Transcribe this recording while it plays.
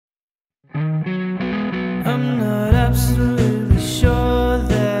I'm not absolutely sure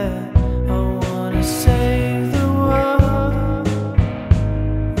that I wanna save the world.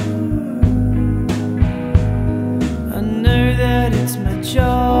 I know that it's my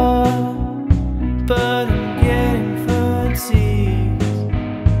job, but I'm getting fatigued.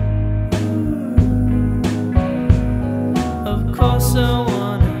 Of course I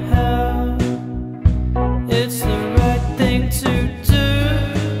wanna help, it's the right thing to do.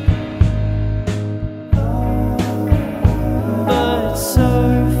 But it's so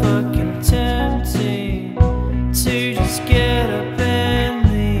fucking tempting to just get up and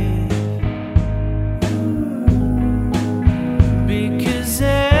leave, because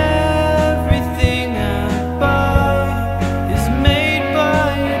everything I buy is made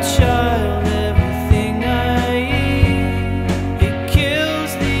by a child. Everything I eat, it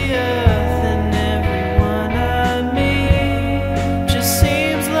kills the earth, and everyone I meet just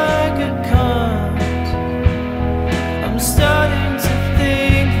seems like a cunt. I'm starting to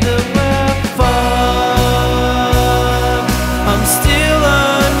think that we're fucked. I'm still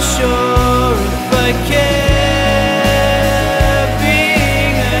unsure if I care.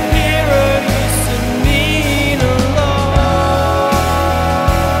 Being a hero used to mean a lot,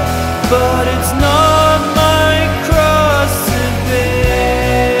 but it's not my cross to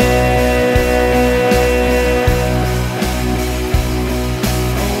bear.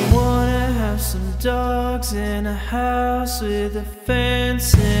 I wanna have some dogs in a house with a fence,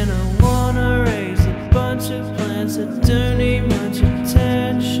 and I wanna raise a bunch of plants that don't need much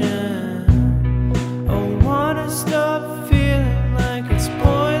attention. I wanna stop feeling like it's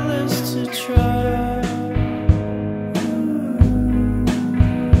pointless to try,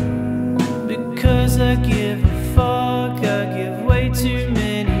 because I give a fuck. I give way too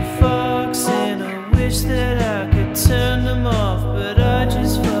many fucks, and I wish that I could turn them off, but I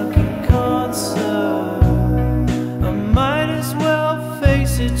just fucking can't. So I might as well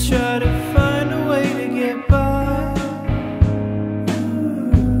face it, try to find a way to get by,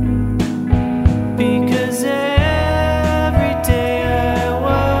 because every day I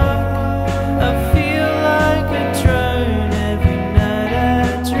work, I feel like a drone. Every night I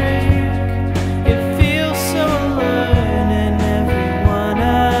drink, it feels so alone, and everyone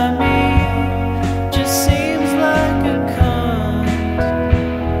I meet just seems like a cunt.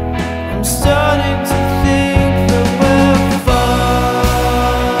 I'm starting to think that we're fucked.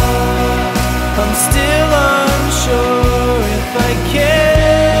 I'm still unsure if I care.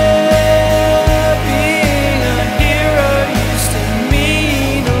 Being a hero used to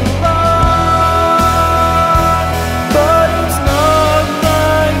mean a lot, but it's not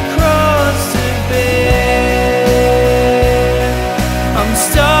my cross to bear. I'm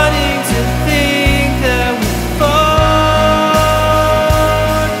starting to think that we're fucked.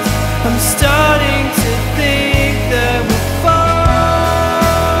 I'm starting